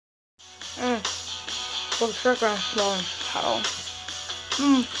Put sugar on how.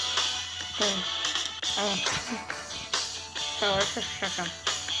 So it's just sugar.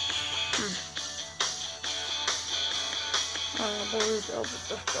 I believe over the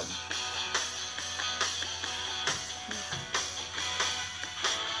system.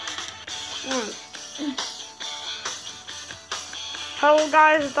 Hello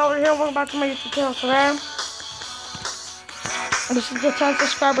guys, it's over here. Welcome back to my YouTube channel today. This is the 10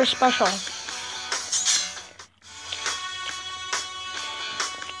 subscriber special.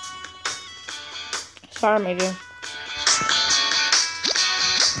 Sorry, maybe.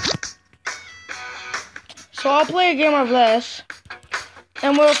 So I'll play a game of this,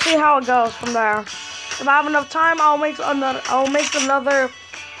 and we'll see how it goes from there. If I have enough time, I'll make another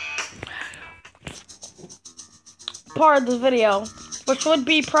part of this video, which would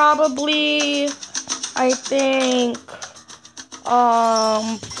be probably, I think,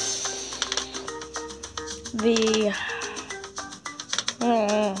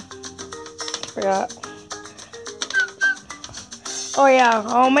 forgot. Oh yeah,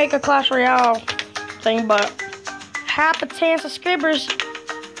 I'll make a Clash Royale thing, but half a 10 subscribers.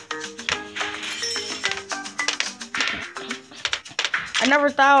 I never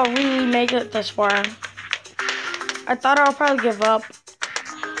thought I would really make it this far. I thought I would probably give up.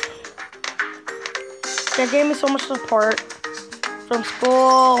 They gave me so much support from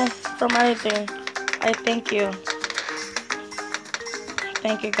school, from anything. I thank you.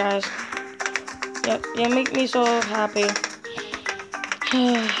 Thank you guys. You make me so happy.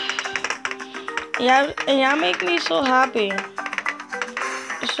 Yeah, make me so happy.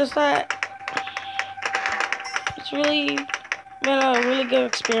 It's just that it's really been a really good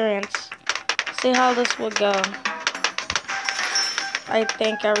experience. See how this would go. I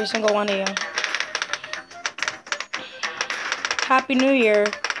thank every single one of you. Happy New Year.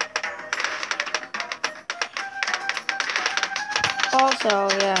 Also,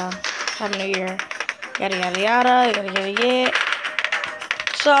 yeah, Happy New Year. Yada yada yada, yada yada yada.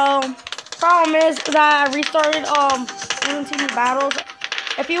 So, problem is that I restarted TV Battles.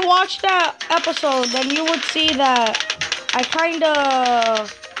 If you watched that episode, then you would see that I kinda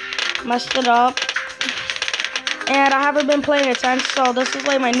messed it up. And I haven't been playing it since, so this is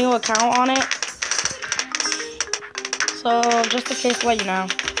like my new account on it. So, just in case to let you know.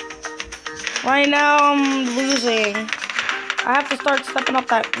 Right now, I'm losing. I have to start stepping up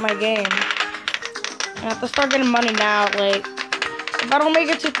my game. I have to start getting money now. Like, if I don't make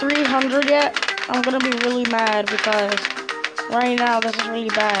it to 300 yet, I'm gonna be really mad because right now this is really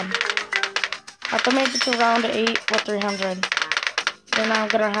bad. I have to make it to round 8 with 300. Then I'm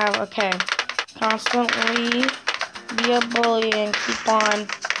gonna have, okay, constantly be a bully and keep on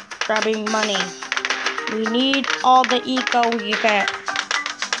grabbing money. We need all the eco we get.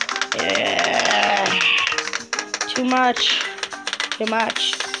 Yeah. Too much. Too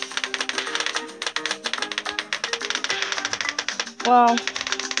much. Well,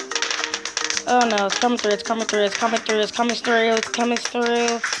 oh no, it's coming through, it's coming through, it's coming through, it's coming through, it's coming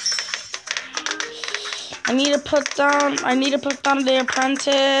through. I need to put down the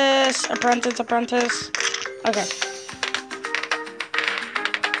apprentice. Okay.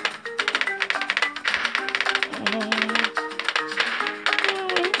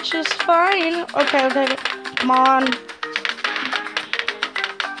 Just fine. Okay. Come on.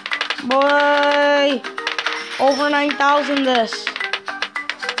 Boy. Over 9,000 this.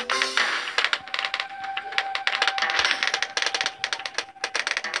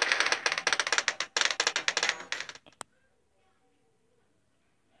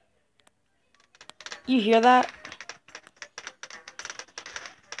 You hear that?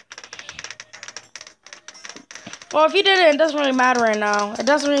 Well, if you didn't, it doesn't really matter right now. It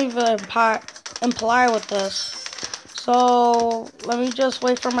doesn't even imply with this. So, let me just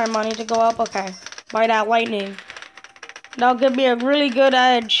wait for my money to go up. Okay. Buy that lightning. That'll give me a really good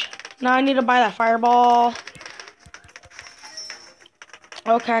edge. Now I need to buy that fireball.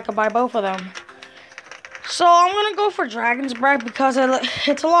 Okay, I could buy both of them. So I'm gonna go for Dragon's Breath because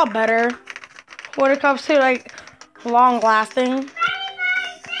it's a lot better when it comes to like long lasting.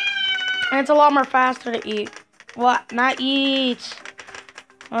 And it's a lot more faster to eat. What? Not eat.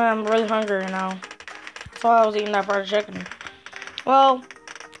 I'm really hungry now. That's why I was eating that fried chicken. Well,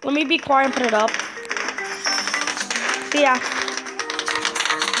 let me be quiet and put it up. See ya.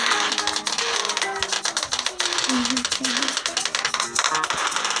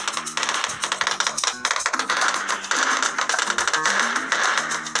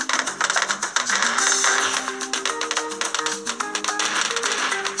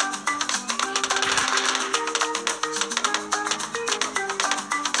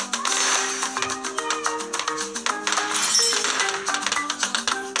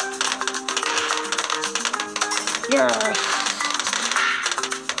 Yes.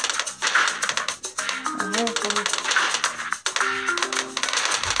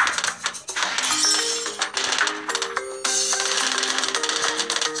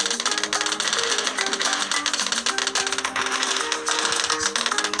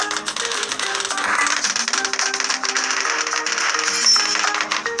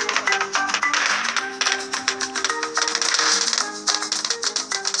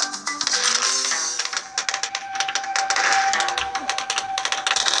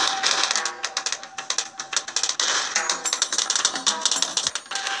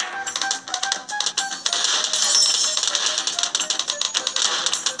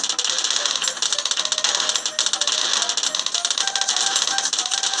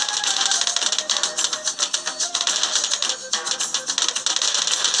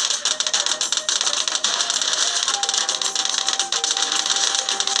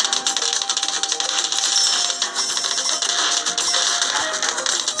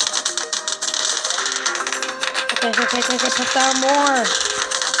 Okay, push down more.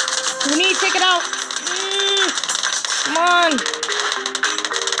 We need to take it out. Come on.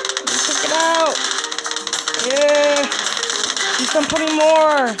 Take it out. Yeah. Do some putting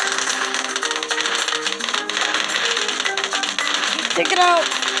more. Take it out.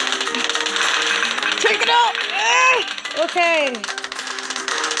 Take it out. Okay.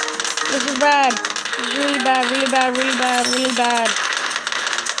 This is bad. This is really bad, really bad, really bad, really bad.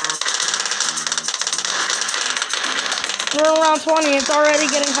 We're around 20. It's already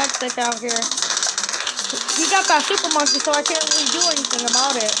getting hectic out here. He got that super monkey, so I can't really do anything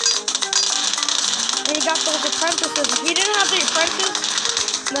about it. And he got those apprentices. If he didn't have the apprentice,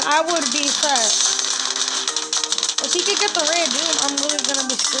 then I would be set. If he could get the Ray of Doom, I'm really gonna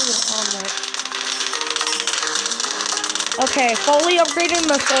be screwed on this. Okay, fully upgraded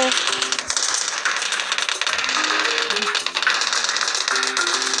missile.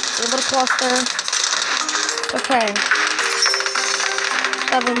 A little bit of cluster. Okay.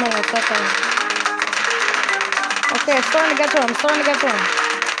 7 minutes, okay. Okay, it's starting to get to him,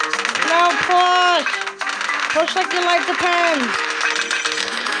 No, push! Push like your life depends.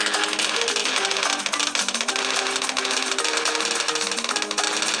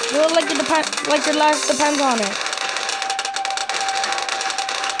 Do it like your life depends on it.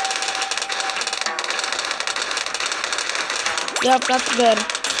 Yep, that's good.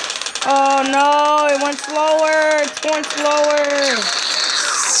 Oh no, it went slower. It's going slower.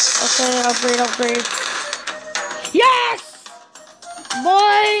 Okay, upgrade. Yes!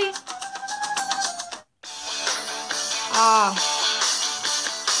 Boy! Ah.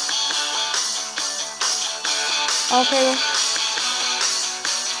 Okay.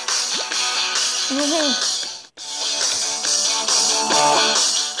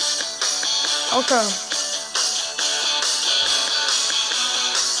 Okay.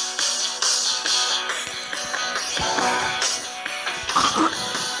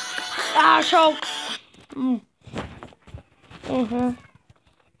 Ah, choke.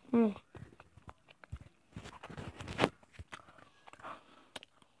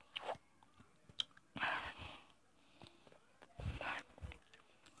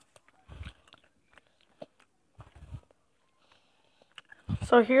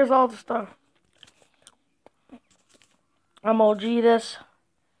 So here's all the stuff. I'm OG this.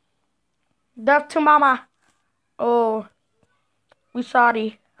 Death to mama. Oh. We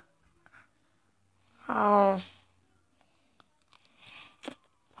sorry. Oh.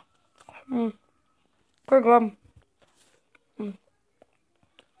 Pretty good.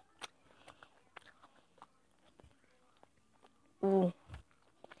 Ooh.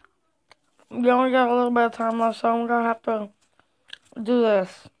 We only got a little bit of time left, so I'm gonna have to do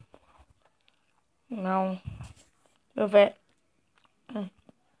this. No. Move it.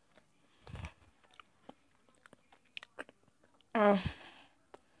 Trying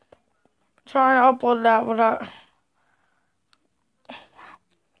to upload that without.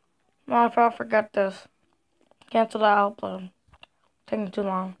 No, if I forget this. Cancel that upload. Taking too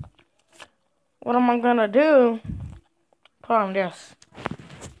long. What am I gonna do? Put on this.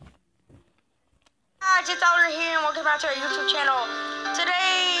 Hi, it's Elder here, and welcome back to our YouTube channel.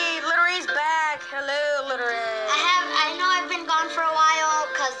 Today, Littery's back. Hello, Littery. I know I've been gone for a while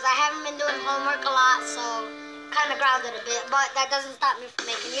because I haven't been doing homework a lot, so kind of grounded a bit. But that doesn't stop me from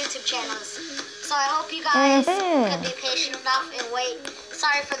making YouTube channels. So I hope you guys could be patient enough and wait.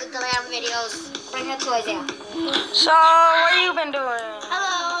 Sorry for the delay on videos. Bring your toys out. So, what have you been doing?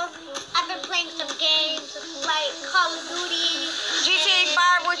 Hello. I've been playing some games like Call of Duty. GTA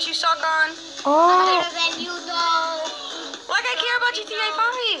 5, which you suck on. Better than you though. Like I care about GTA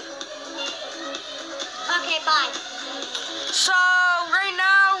 5. Okay, bye. So right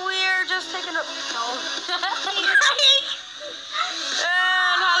now we're just taking a And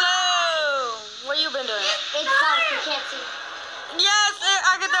hello. What you been doing? It's dark, you can't see. Yes,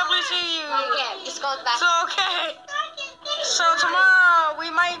 I can definitely see you. Yeah, just go back. So okay. So tomorrow we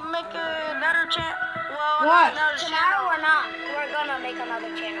might make another channel. Well, what? Tomorrow we're not. We're gonna make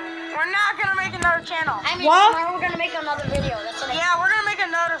another channel. We're not gonna make another channel. I mean, what? tomorrow we're gonna make another video. That's what Yeah, we're gonna make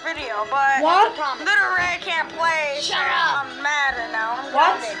another video, but what? Little Red can't play. Shut up. I'm mad right now.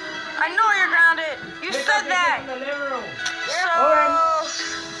 What? I know you're grounded. You said that.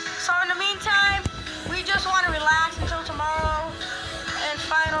 So in the meantime, we just want to relax until tomorrow. And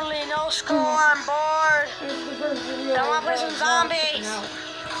finally, no school on board. I want to play some zombies.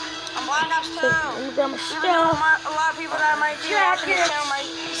 I'm Black Ops 2. Even though a lot of people that might be watching this channel might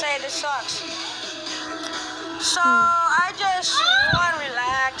say this sucks. So I just want to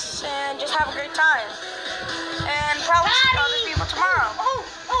relax and just have a great time. And probably see other people tomorrow.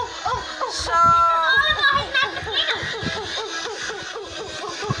 So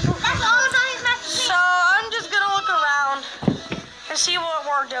I'm just gonna look around and see what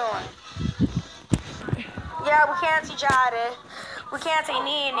we're doing. Yeah, we can't see Jada. We can't see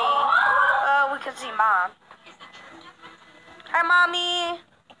Nene. We can see Mom. Hi, Mommy.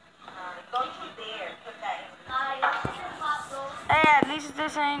 Hey, at least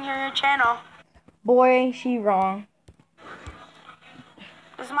this ain't your channel. Boy, she wrong.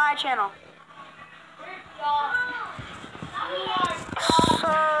 This is my channel. So,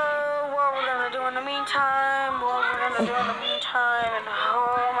 what we're gonna do in the meantime, and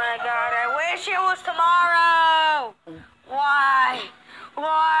oh my god, I wish it was tomorrow! Why?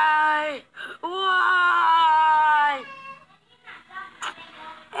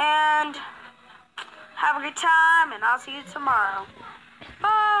 And have a good time, and I'll see you tomorrow.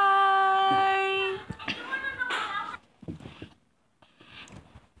 Bye!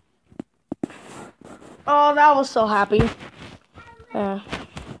 Oh, that was so happy. Yeah.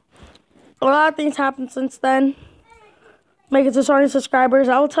 A lot of things happened since then. Make it to 20 subscribers.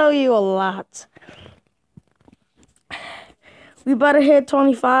 I will tell you a lot. We better hit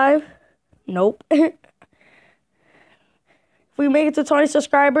 25. Nope. If we make it to 20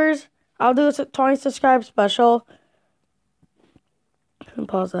 subscribers, I'll do a 20 subscribe special. And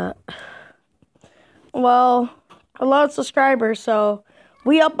pause that. Well, a lot of subscribers, so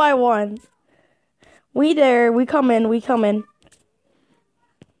we up by 1. We there. We come in.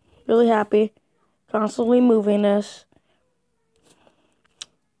 Really happy. Constantly moving this.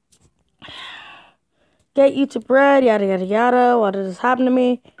 Get YouTube bread, yada yada yada. Why did this happen to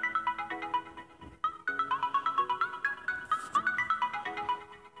me?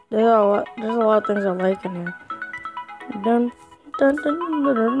 There's a lot of things I like in here. Dun dun dun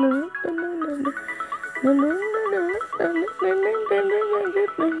dun dun dun dun.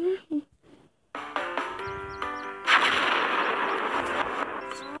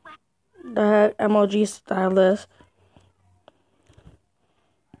 The heck, emoji stylist.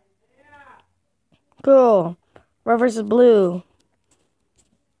 Cool. Red versus blue.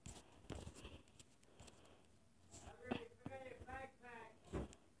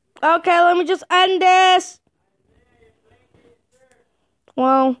 Okay, let me just end this.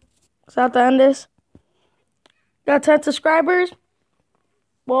 Well, it's have to end this. Got 10 subscribers.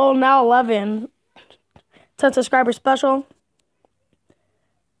 Well, now 11. 10 subscriber special.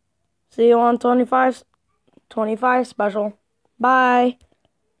 See you on 25 special. Bye.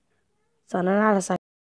 Sayonara.